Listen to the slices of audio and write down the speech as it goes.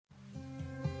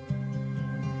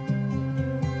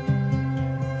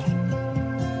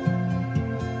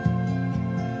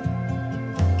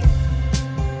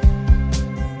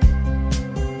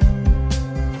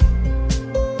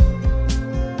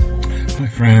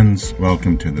friends,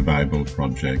 welcome to the Bible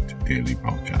Project Daily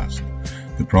Podcast.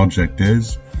 The project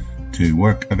is to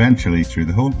work eventually through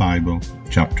the whole Bible,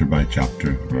 chapter by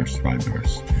chapter, verse by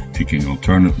verse, taking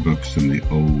alternate books from the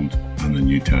Old and the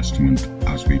New Testament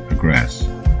as we progress.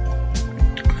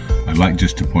 I'd like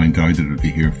just to point out that if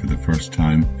you're here for the first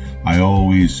time, I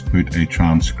always put a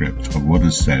transcript of what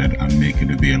is said and make it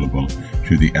available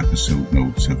through the episode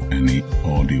notes of any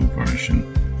audio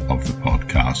version of the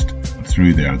podcast.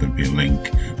 Through there'll be a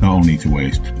link not only to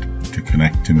ways to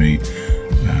connect to me,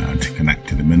 to connect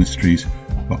to the ministries,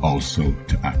 but also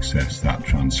to access that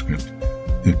transcript.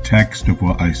 The text of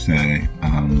what I say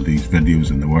and these videos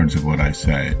and the words of what I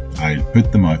say, I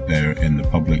put them out there in the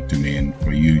public domain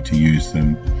for you to use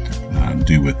them and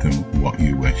do with them what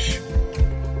you wish.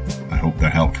 I hope they're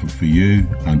helpful for you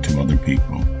and to other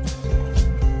people.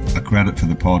 A credit for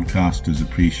the podcast is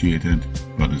appreciated,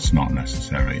 but it's not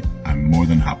necessary. I'm more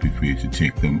than happy for you to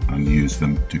take them and use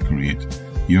them to create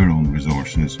your own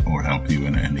resources or help you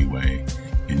in any way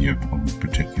in your own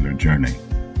particular journey.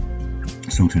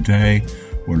 So today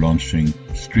we're launching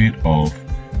straight off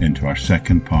into our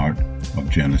second part of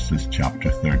Genesis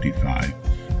chapter 35.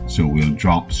 So we'll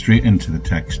drop straight into the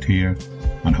text here,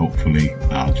 and hopefully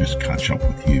I'll just catch up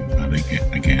with you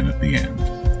again at the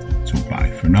end. So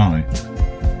bye for now.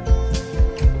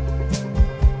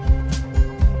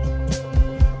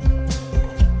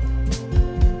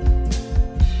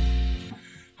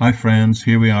 Hi friends,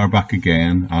 here we are back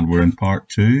again, and we're in part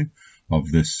 2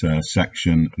 of this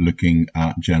section looking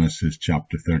at Genesis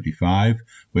chapter 35,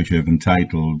 which I've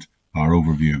entitled our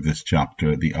overview of this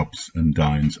chapter, The Ups and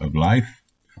Downs of Life.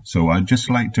 So I'd just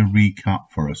like to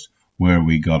recap for us where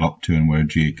we got up to and where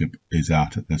Jacob is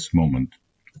at this moment.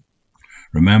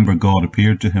 Remember, God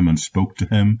appeared to him and spoke to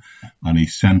him, and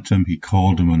he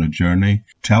called him on a journey,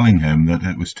 telling him that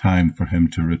it was time for him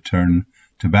to return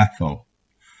to Bethel.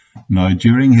 Now,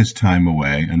 during his time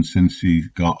away, and since he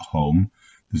got home,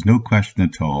 there's no question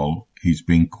at all, he's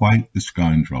been quite the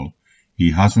scoundrel.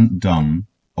 He hasn't done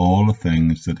all the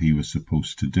things that he was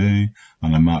supposed to do,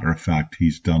 and a matter of fact,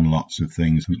 he's done lots of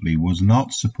things that he was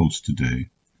not supposed to do.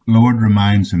 The Lord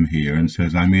reminds him here and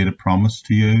says, I made a promise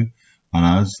to you, and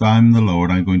as I'm the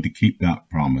Lord, I'm going to keep that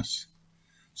promise.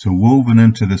 So woven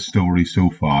into the story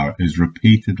so far is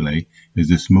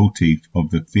this motif of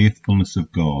the faithfulness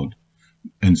of God,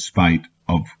 in spite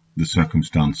of the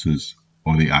circumstances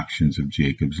or the actions of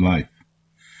Jacob's life.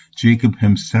 Jacob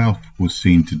himself was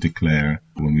seen to declare,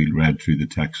 when we read through the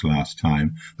text last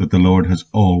time, that the Lord has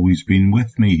always been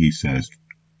with me, he says.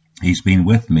 He's been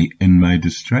with me in my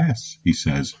distress, he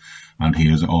says, and he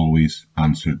has always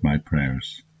answered my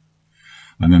prayers.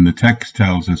 And then the text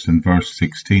tells us in verse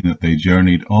 16 that they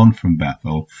journeyed on from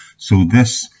Bethel. So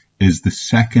this is the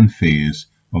second phase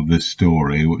of this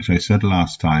story, which I said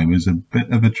last time is a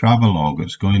bit of a travelogue.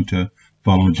 It's going to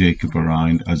follow Jacob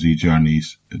around as he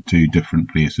journeys to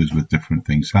different places with different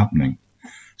things happening.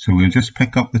 So we'll just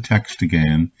pick up the text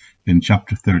again in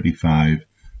chapter 35,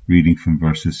 reading from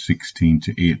verses 16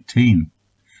 to 18,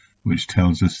 which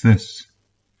tells us this.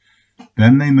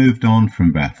 Then they moved on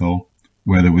from Bethel,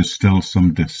 where there was still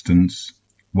some distance.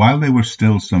 While they were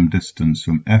still some distance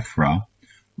from Ephraim,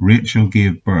 Rachel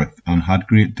gave birth and had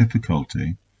great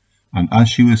difficulty. And as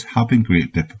she was having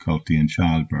great difficulty in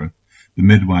childbirth, the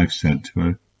midwife said to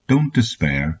her, Don't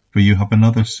despair, for you have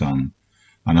another son.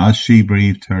 And as she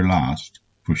breathed her last,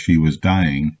 for she was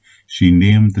dying, she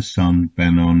named the son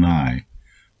Ben-Oni,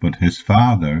 but his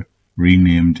father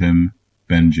renamed him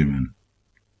Benjamin.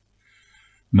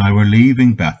 Now we're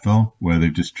leaving Bethel, where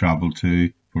they've just travelled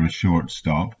to for a short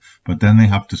stop, but then they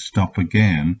have to stop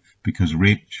again because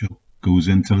Rachel goes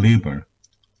into labour.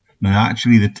 Now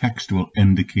actually the text will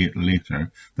indicate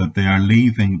later that they are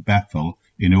leaving Bethel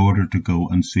in order to go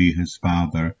and see his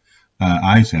father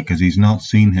Isaac, as he's not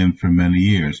seen him for many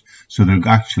years. So they're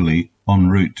actually en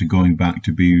route to going back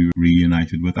to be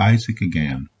reunited with Isaac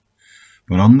again.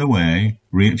 But on the way,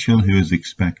 Rachel, who is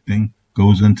expecting,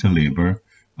 goes into labour,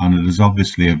 and it is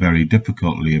obviously a very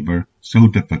difficult labour, so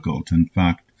difficult in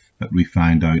fact that we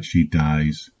find out she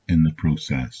dies in the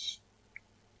process.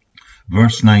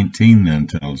 Verse 19 then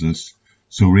tells us,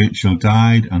 So Rachel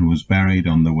died and was buried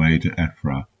on the way to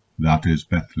Ephraim, that is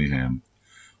Bethlehem.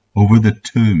 Over the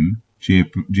tomb,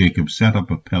 Jacob set up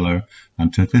a pillar,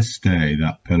 and to this day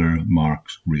that pillar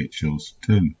marks Rachel's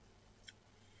tomb.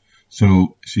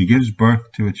 So she gives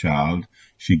birth to a child.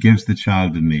 She gives the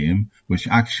child a name, which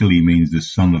actually means the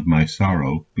son of my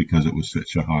sorrow, because it was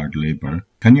such a hard labour.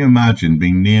 Can you imagine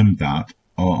being named that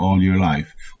all your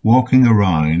life, walking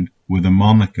around with a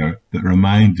moniker that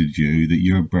reminded you that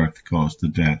your birth caused the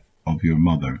death of your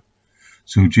mother?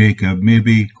 So Jacob,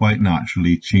 maybe quite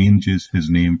naturally, changes his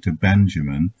name to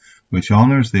Benjamin, which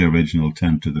honours the original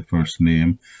attempt to the first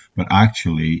name, but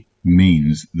actually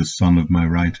means the son of my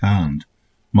right hand.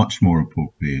 Much more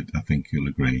appropriate, I think you'll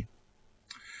agree.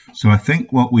 So I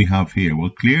think what we have here, well,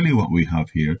 clearly what we have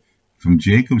here, from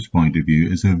Jacob's point of view,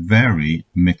 is a very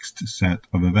mixed set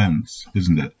of events,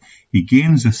 isn't it? He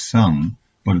gains a son,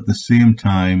 but at the same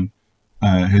time,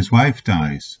 his wife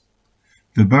dies.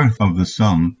 The birth of the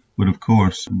son would, of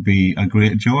course, be a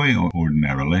great joy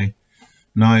ordinarily.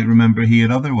 Now, remember, he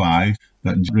had other wives,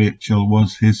 that Rachel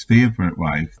was his favourite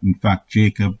wife. In fact,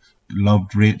 Jacob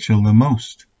loved Rachel the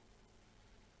most.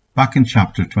 Back in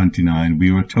chapter 29,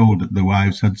 we were told that the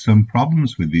wives had some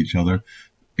problems with each other,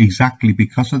 exactly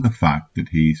because of the fact that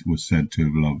he was said to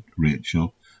have loved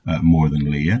Rachel more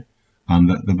than Leah, and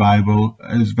that the Bible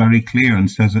is very clear and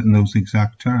says it in those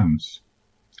exact terms.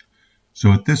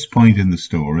 So at this point in the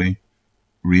story,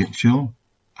 Rachel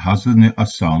has a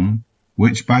son,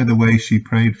 which, by the way, she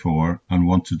prayed for and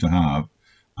wanted to have,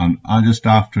 and just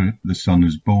after the son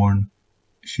is born,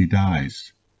 she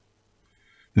dies.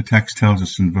 The text tells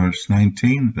us in verse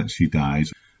 19 that she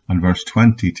dies, and verse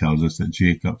 20 tells us that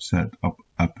Jacob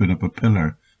put up a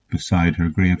pillar beside her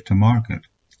grave to mark it.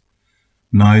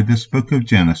 Now, this book of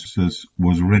Genesis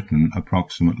was written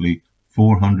approximately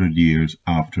 400 years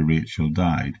after Rachel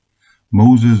died.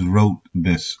 Moses wrote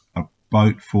this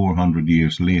about 400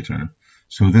 years later,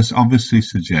 so this obviously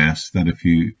suggests that if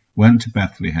you went to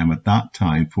Bethlehem at that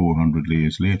time, 400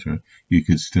 years later, you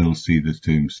could still see the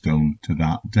tombstone to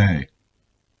that day.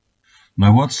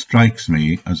 Now, what strikes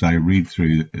me as I read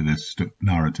through this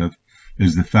narrative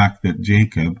is the fact that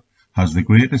Jacob has the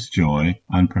greatest joy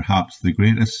and perhaps the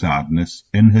greatest sadness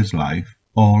in his life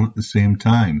all at the same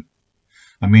time.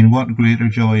 I mean, what greater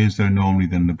joy is there normally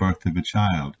than the birth of a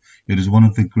child? It is one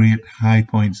of the great high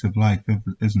points of life,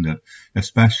 isn't it?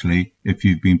 Especially if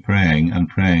you've been praying and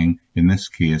praying in this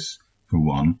case for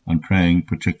one, and praying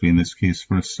particularly in this case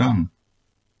for a son.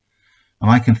 And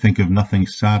I can think of nothing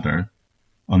sadder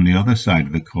on the other side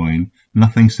of the coin,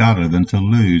 nothing sadder than to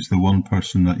lose the one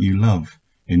person that you love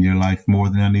in your life more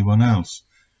than anyone else.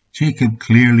 Jacob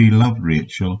clearly loved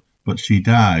Rachel, but she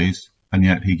dies, and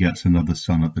yet he gets another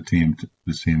son at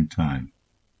the same time.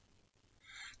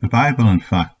 The Bible, in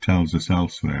fact, tells us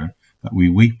elsewhere that we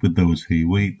weep with those who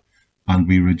weep, and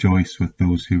we rejoice with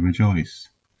those who rejoice.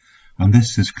 And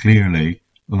this is clearly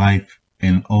life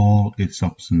in all its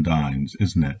ups and downs,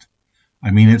 isn't it?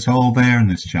 I mean, it's all there in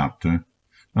this chapter.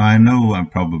 Now, I know I'm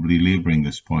probably labouring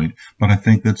this point, but I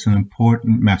think that's an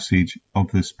important message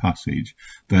of this passage.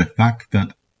 The fact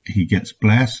that he gets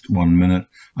blessed one minute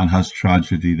and has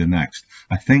tragedy the next.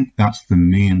 I think that's the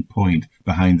main point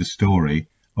behind the story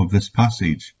of this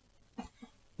passage.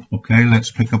 Okay,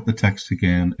 let's pick up the text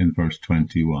again in verse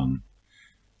 21.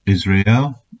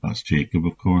 Israel, that's Jacob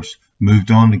of course,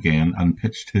 moved on again and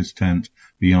pitched his tent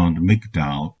beyond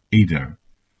Migdal Eder.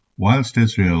 Whilst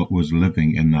Israel was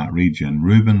living in that region,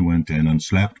 Reuben went in and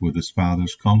slept with his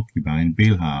father's concubine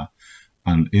Bilhah,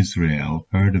 and Israel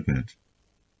heard of it.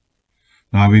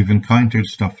 Now, we've encountered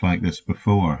stuff like this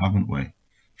before, haven't we?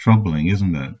 Troubling,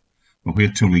 isn't it? But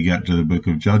wait till we get to the book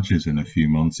of Judges in a few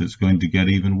months, it's going to get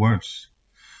even worse.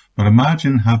 But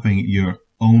imagine having your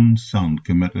own son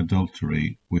commit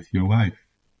adultery with your wife.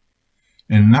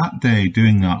 In that day,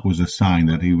 doing that was a sign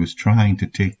that he was trying to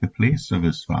take the place of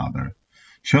his father.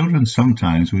 Children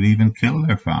sometimes would even kill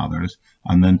their fathers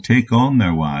and then take on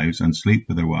their wives and sleep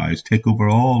with their wives, take over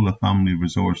all the family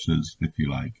resources, if you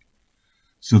like.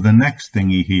 So the next thing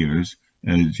he hears,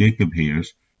 Jacob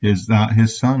hears, is that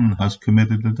his son has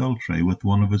committed adultery with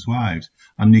one of his wives.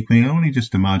 And you can only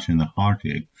just imagine the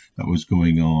heartache that was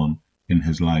going on in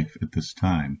his life at this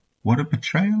time. What a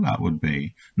betrayal that would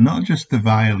be. Not just the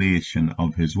violation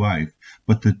of his wife,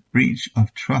 but the breach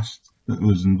of trust that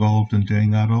was involved in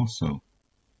doing that also.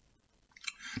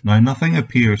 Now, nothing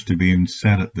appears to be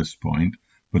said at this point,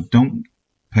 but don't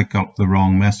pick up the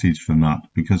wrong message from that,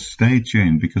 because stay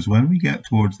tuned, because when we get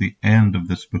towards the end of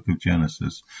this book of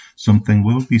Genesis, something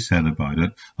will be said about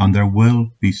it, and there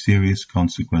will be serious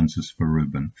consequences for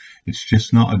Reuben. It's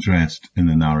just not addressed in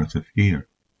the narrative here.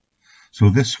 So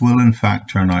this will in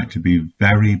fact turn out to be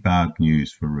very bad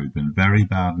news for Reuben, very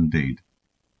bad indeed.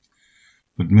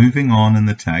 But moving on in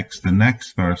the text, the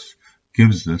next verse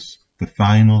gives us the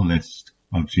final list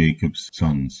of Jacob's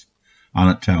sons, and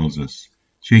it tells us,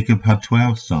 Jacob had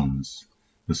 12 sons.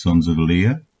 The sons of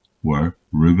Leah were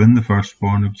Reuben, the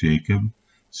firstborn of Jacob,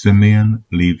 Simeon,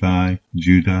 Levi,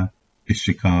 Judah,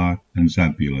 Issachar, and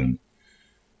Zebulun.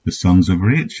 The sons of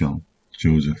Rachel,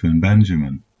 Joseph and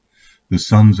Benjamin. The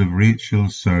sons of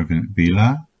Rachel's servant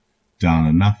Bilhah, Dan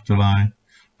and Naphtali,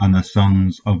 and the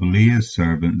sons of Leah's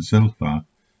servant Zilpah,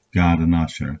 Gad and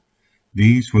Asher.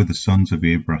 These were the sons of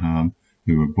Abraham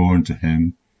who were born to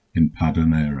him in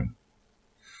Paddan Aram.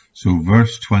 So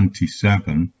verse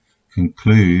 27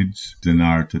 concludes the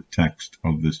narrative text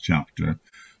of this chapter.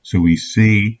 So we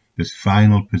see this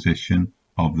final position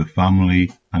of the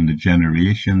family and the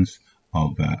generations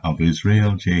of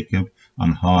Israel, Jacob,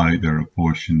 and how they're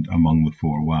apportioned among the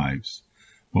 4 wives.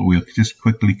 But we'll just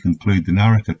quickly conclude the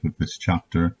narrative of this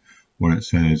chapter, where it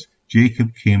says,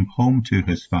 Jacob came home to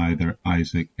his father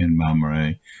Isaac in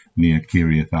Mamre near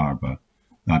Kiriath Arba,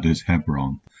 that is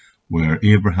Hebron, where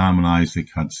Abraham and Isaac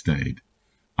had stayed.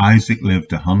 Isaac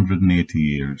lived 180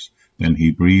 years, then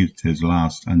he breathed his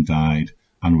last and died,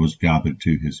 and was gathered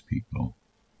to his people,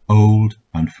 old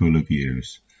and full of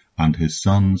years, and his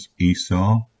sons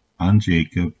Esau and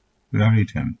Jacob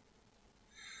buried him.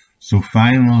 So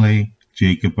finally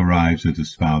Jacob arrives at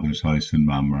his father's house in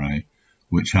Mamre,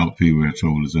 which helpfully we're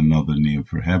told is another name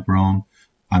for Hebron,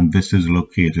 and this is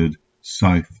located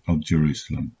south of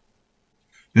Jerusalem.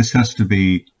 This has to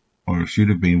be, or should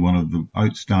have been, one of the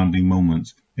outstanding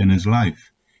moments in his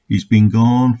life. He's been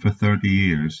gone for 30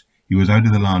 years. He was out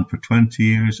of the land for 20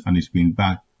 years, and he's been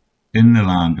back in the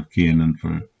land of Canaan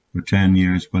for 10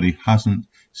 years, but he hasn't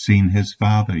seen his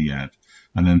father yet.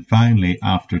 And then finally,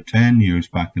 after 10 years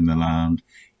back in the land,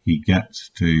 he gets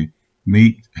to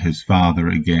meet his father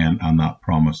again, and that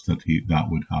promise that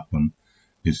would happen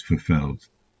is fulfilled.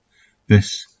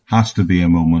 This has to be a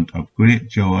moment of great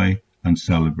joy and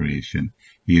celebration.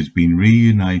 He has been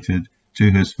reunited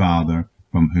to his father,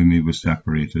 from whom he was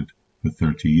separated for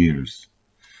 30 years.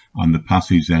 And the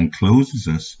passage then closes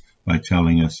us by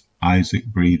telling us Isaac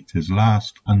breathed his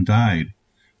last and died,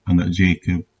 and that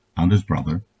Jacob and his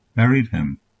brother buried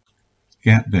him.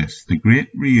 Get this, the great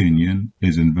reunion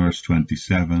is in verse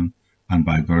 27, and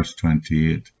by verse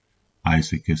 28,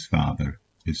 Isaac, his father,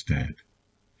 is dead.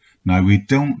 Now, we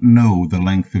don't know the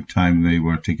length of time they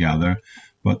were together,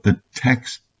 but the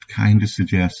text kind of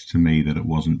suggests to me that it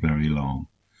wasn't very long.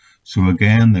 So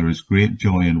again, there is great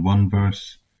joy in one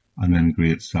verse, and then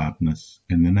great sadness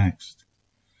in the next.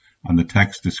 And the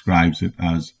text describes it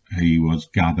as he was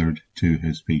gathered to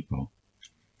his people.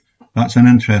 That's an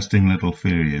interesting little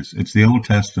phrase. It's the Old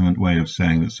Testament way of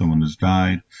saying that someone has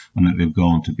died and that they've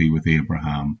gone to be with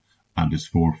Abraham and his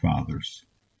forefathers.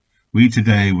 We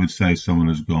today would say someone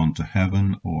has gone to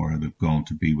heaven or they've gone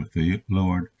to be with the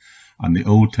Lord. And the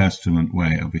Old Testament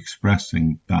way of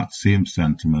expressing that same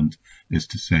sentiment is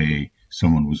to say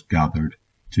someone was gathered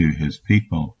to his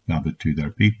people, gathered to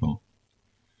their people.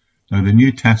 Now, the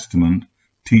New Testament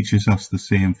teaches us the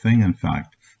same thing, in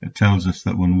fact. It tells us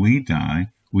that when we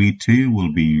die, we too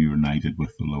will be united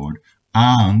with the Lord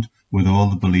and with all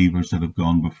the believers that have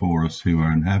gone before us who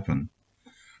are in heaven,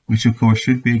 which of course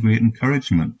should be a great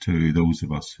encouragement to those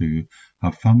of us who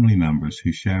have family members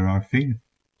who share our faith.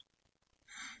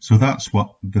 So that's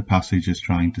what the passage is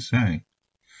trying to say.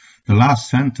 The last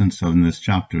sentence in this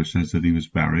chapter says that he was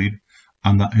buried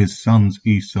and that his sons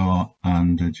Esau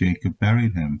and Jacob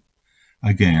buried him.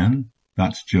 Again,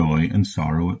 that's joy and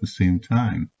sorrow at the same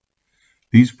time.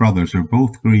 These brothers are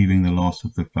both grieving the loss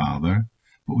of their father,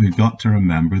 but we've got to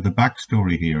remember the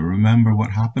backstory here. Remember what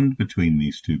happened between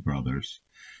these two brothers.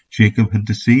 Jacob had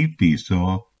deceived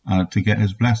Esau to get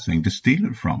his blessing, to steal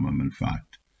it from him, in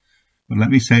fact. But let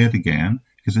me say it again,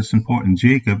 because it's important.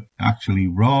 Jacob actually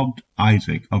robbed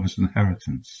Isaac of his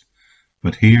inheritance.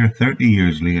 But here, 30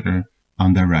 years later,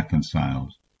 and they're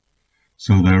reconciled.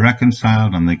 So they're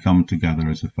reconciled and they come together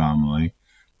as a family,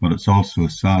 but it's also a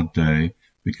sad day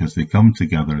because they come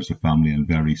together as a family and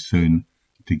very soon,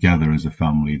 together as a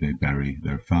family, they bury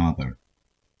their father.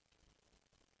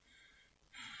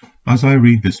 As I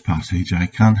read this passage, I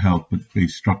can't help but be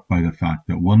struck by the fact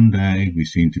that one day we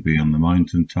seem to be on the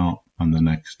mountaintop and the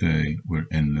next day we're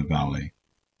in the valley.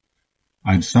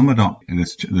 I'd sum it up in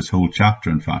this whole chapter,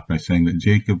 in fact, by saying that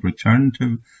Jacob returned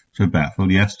to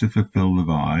Bethel, yes, to fulfill the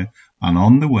vow, and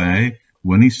on the way,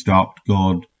 when he stopped,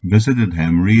 God visited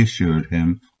him, reassured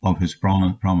him of his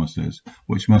promises,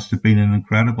 which must have been an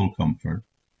incredible comfort.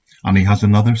 And he has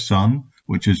another son,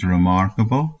 which is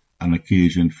remarkable, an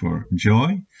occasion for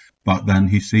joy, but then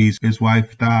he sees his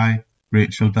wife die,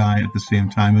 Rachel die at the same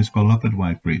time, his beloved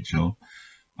wife Rachel,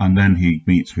 and then he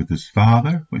meets with his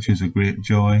father, which is a great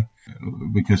joy,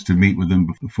 because to meet with him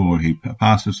before he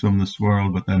passes from this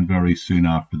world, but then very soon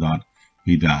after that,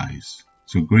 he dies.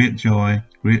 So great joy,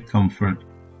 great comfort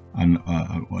and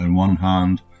in one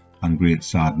hand, and great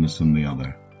sadness in the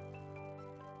other.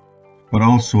 But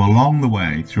also along the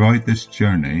way, throughout this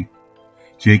journey,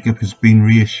 Jacob has been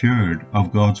reassured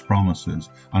of God's promises,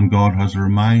 and God has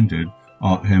reminded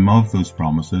him of those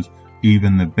promises,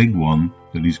 even the big one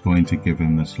that he's going to give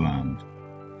him this land.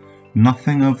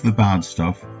 Nothing of the bad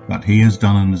stuff that he has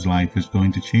done in his life is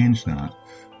going to change that.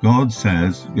 God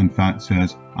says,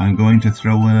 I'm going to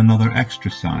throw in another extra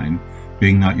sign,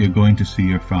 being that you're going to see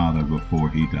your father before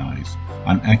he dies.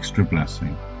 An extra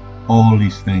blessing. All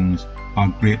these things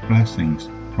are great blessings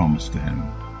promised to him.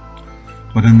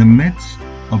 But in the midst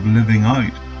of living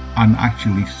out and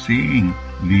actually seeing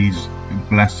these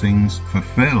blessings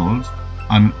fulfilled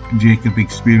and Jacob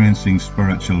experiencing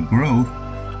spiritual growth,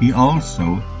 he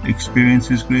also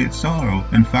experiences great sorrow.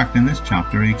 In fact, in this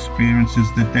chapter, he experiences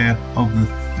the death of the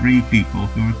 3 people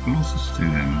who are closest to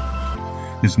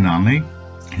him. His nanny,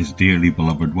 his dearly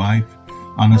beloved wife,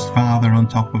 and his father on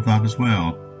top of that as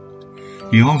well.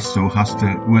 He also has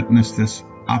to witness this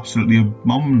absolutely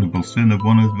abominable sin of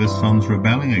one of his sons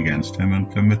rebelling against him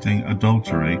and committing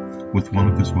adultery with one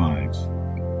of his wives.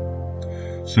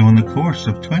 So in the course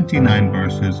of 29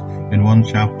 verses in one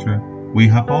chapter, we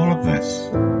have all of this.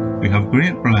 We have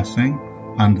great blessing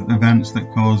and events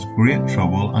that cause great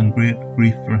trouble and great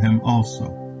grief for him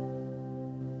also.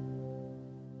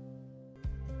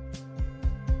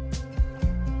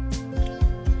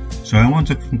 So I want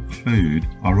to conclude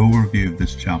our overview of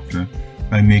this chapter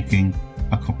by making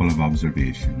a couple of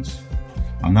observations.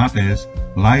 And that is,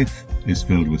 life is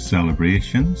filled with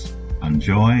celebrations and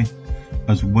joy,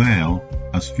 as well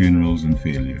as funerals and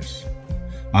failures.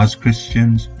 As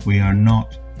Christians, we are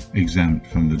not exempt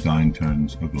from the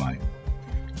downturns of life.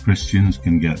 Christians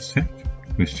can get sick,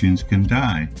 Christians can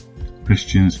die,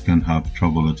 Christians can have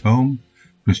trouble at home,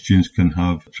 Christians can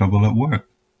have trouble at work.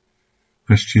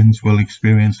 Christians will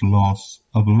experience loss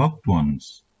of loved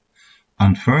ones.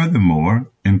 And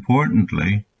furthermore,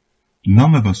 importantly,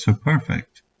 none of us are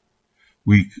perfect.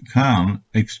 We can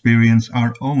experience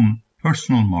our own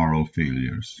personal moral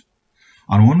failures.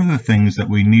 And one of the things that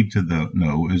we need to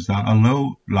know is that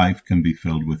although life can be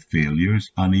filled with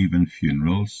failures and even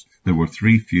funerals, there were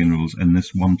 3 funerals in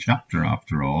this one chapter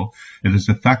after all, it is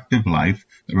a fact of life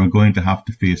that we're going to have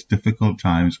to face difficult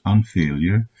times and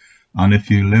failure. And if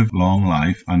you live long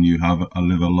life and you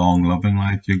live a long loving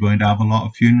life, you're going to have a lot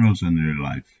of funerals in your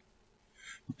life.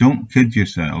 Don't kid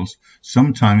yourselves.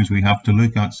 Sometimes we have to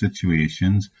look at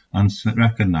situations and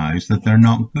recognize that they're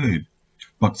not good.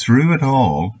 But through it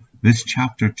all, this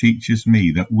chapter teaches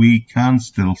me that we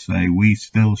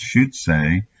still should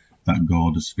say that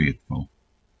God is faithful.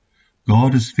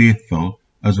 God is faithful.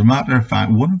 As a matter of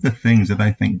fact, one of the things that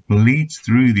I think bleeds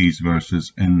through these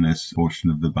verses in this portion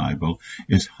of the Bible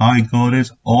is how God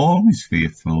is always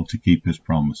faithful to keep his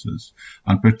promises.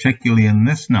 And particularly in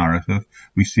this narrative,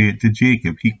 we see it to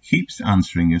Jacob. He keeps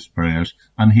answering his prayers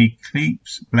and he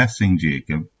keeps blessing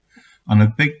Jacob. And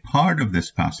a big part of this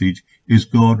passage is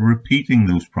God repeating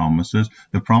those promises,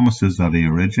 the promises that he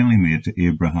originally made to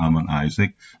Abraham and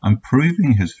Isaac, and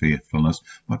proving his faithfulness.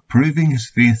 But proving his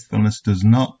faithfulness does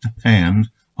not depend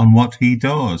on what he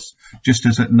does, just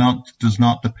as it does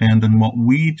not depend on what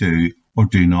we do or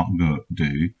do not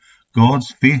do.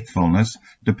 God's faithfulness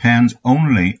depends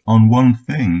only on one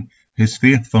thing, his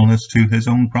faithfulness to his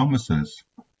own promises.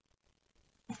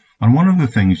 And one of the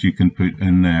things you can put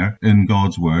in there, in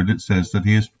God's word, it says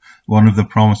that one of the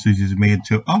promises he's made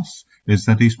to us is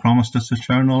that he's promised us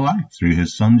eternal life through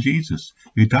his son Jesus,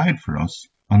 who died for us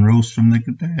and rose from the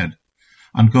dead.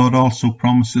 And God also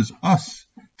promises us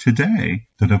today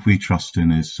that if we trust in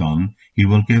his son, he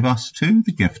will give us too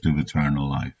the gift of eternal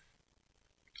life.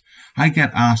 I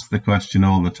get asked the question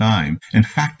all the time. In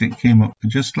fact, it came up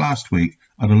just last week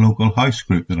at a local house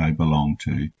group that I belong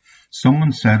to.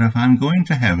 Someone said, if I'm going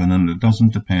to heaven and it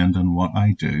doesn't depend on what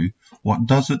I do, what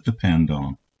does it depend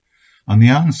on? And the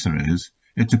answer is,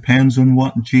 it depends on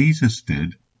what Jesus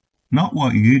did, not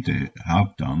what you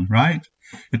have done, right?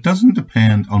 It doesn't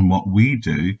depend on what we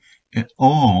do. It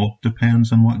all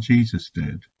depends on what Jesus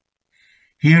did.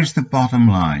 Here's the bottom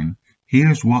line.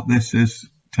 Here's what this is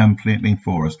templating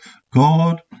for us.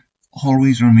 God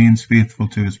always remains faithful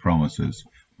to his promises.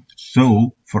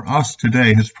 So, for us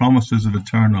today, his promises of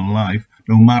eternal life,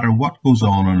 no matter what goes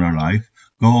on in our life,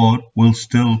 God will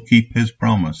still keep his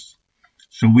promise.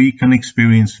 So we can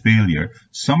experience failure,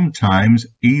 sometimes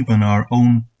even our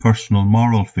own personal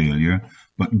moral failure,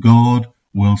 but God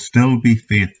will still be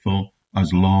faithful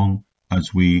as long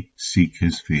as we seek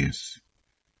his face.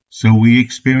 So we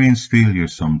experience failure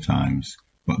sometimes,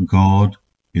 but God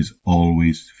is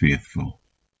always faithful.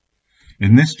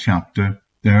 In this chapter,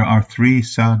 there are 3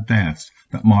 sad deaths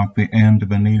that mark the end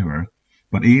of an era,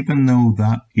 but even though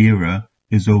that era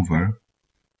is over,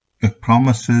 the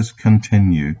promises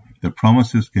continue the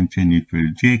promises continued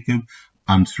through Jacob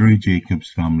and through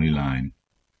Jacob's family line.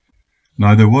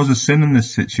 Now, there was a sin in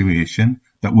this situation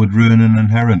that would ruin an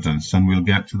inheritance, and we'll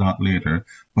get to that later,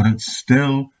 but it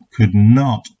still could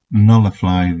not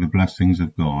nullify the blessings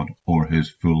of God or his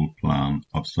full plan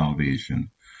of salvation.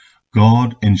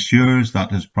 God ensures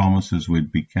that his promises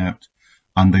would be kept,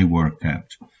 and they were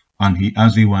kept. And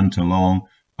as he went along,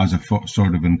 as a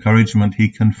sort of encouragement, he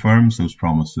confirms those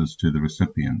promises to the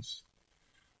recipients.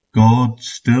 God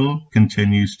still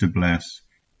continues to bless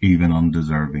even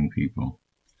undeserving people.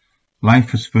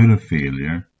 Life is full of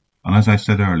failure, and as I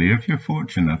said earlier, if you're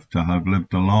fortunate to have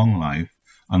lived a long life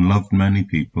and loved many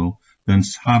people, then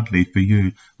sadly for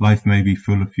you, life may be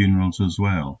full of funerals as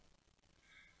well.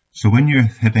 So when you're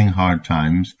hitting hard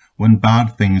times, when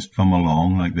bad things come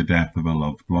along, like the death of a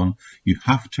loved one, you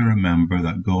have to remember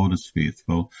that God is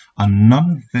faithful, and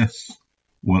none of this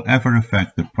will ever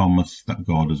affect the promise that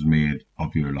God has made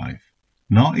of your life,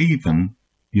 not even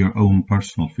your own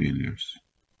personal failures.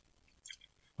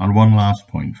 And one last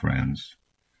point, friends.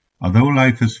 Although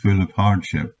life is full of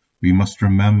hardship, we must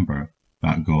remember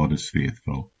that God is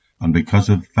faithful, and because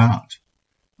of that,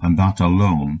 and that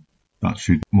alone, that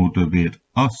should motivate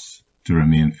us to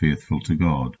remain faithful to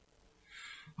God.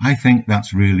 I think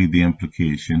that's really the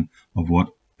implication of what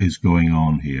is going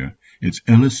on here. It's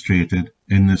illustrated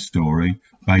in this story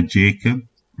by Jacob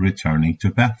returning to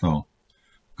Bethel.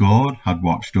 God had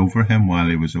watched over him while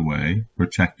he was away,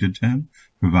 protected him,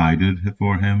 provided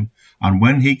for him, and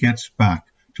when he gets back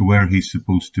to where he's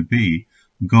supposed to be,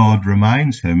 God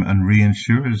reminds him and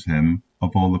reassures him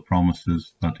of all the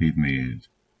promises that he'd made.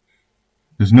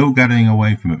 There's no getting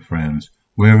away from it, friends.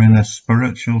 We're in a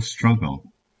spiritual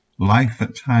struggle. Life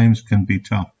at times can be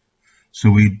tough, so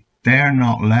we dare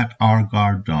not let our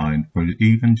guard down for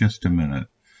even just a minute.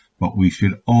 But we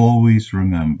should always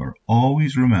remember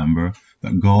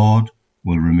that God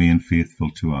will remain faithful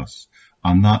to us,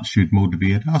 and that should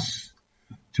motivate us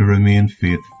to remain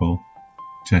faithful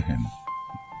to him.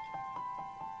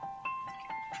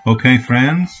 Okay,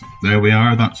 friends, there we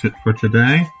are. That's it for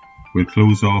today. We'll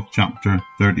close off chapter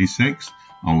 36,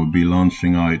 and we'll be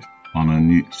launching out on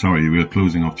we're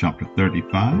closing off chapter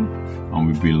 35, and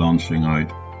we'll be launching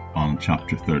out on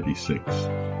chapter 36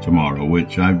 tomorrow,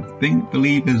 which I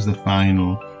believe is the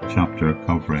final chapter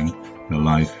covering the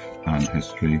life and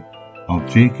history of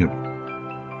Jacob.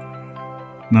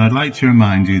 Now, I'd like to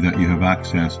remind you that you have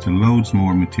access to loads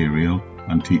more material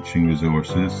and teaching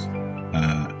resources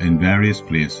in various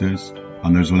places,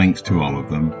 and there's links to all of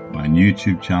them: my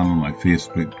YouTube channel, my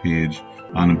Facebook page,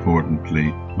 and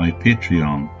importantly, my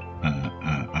Patreon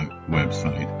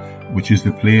website, which is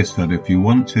the place that if you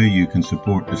want to, you can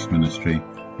support this ministry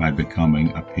by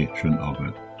becoming a patron of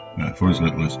it for as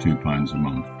little as £2 a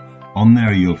month. On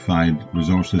there you'll find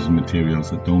resources and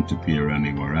materials that don't appear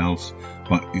anywhere else,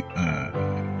 but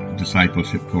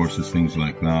discipleship courses, things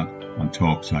like that, and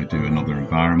talks I do in other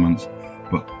environments.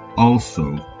 But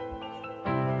also,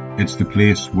 it's the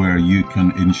place where you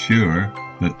can ensure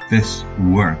that this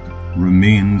work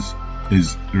remains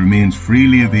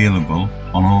freely available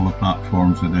on all the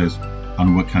platforms it is,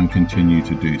 and we can continue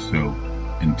to do so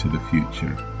into the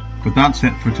future. But that's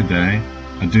it for today.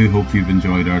 I do hope you've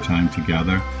enjoyed our time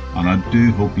together, and I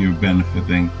do hope you're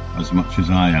benefiting as much as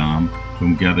I am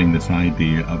from getting this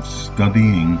idea of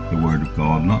studying the Word of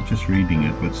God, not just reading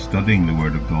it, but studying the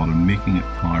Word of God and making it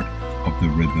part of the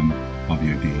rhythm of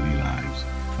your daily lives.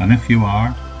 And if you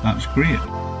are, that's great,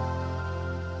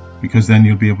 because then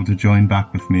you'll be able to join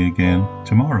back with me again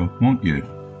tomorrow, won't you?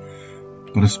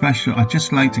 But I'd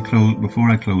just like to close, before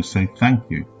I close, say thank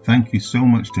you. Thank you so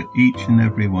much to each and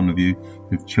every one of you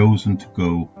who've chosen to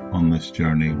go on this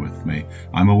journey with me.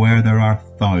 I'm aware there are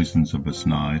thousands of us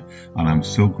now, and I'm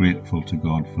so grateful to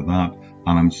God for that,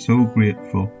 and I'm so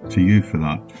grateful to you for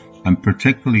that. I'm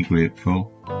particularly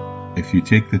grateful if you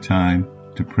take the time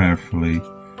to prayerfully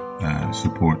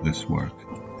support this work,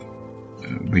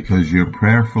 because your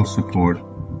prayerful support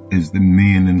is the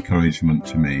main encouragement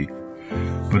to me.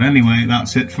 But anyway,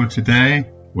 that's it for today.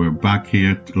 We're back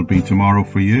here. It'll be tomorrow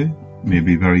for you,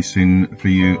 maybe very soon for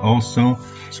you also.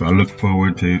 So I look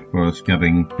forward to us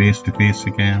getting face to face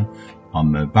again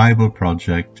on the Bible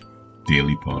Project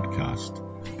Daily Podcast.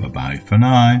 Bye bye for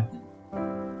now.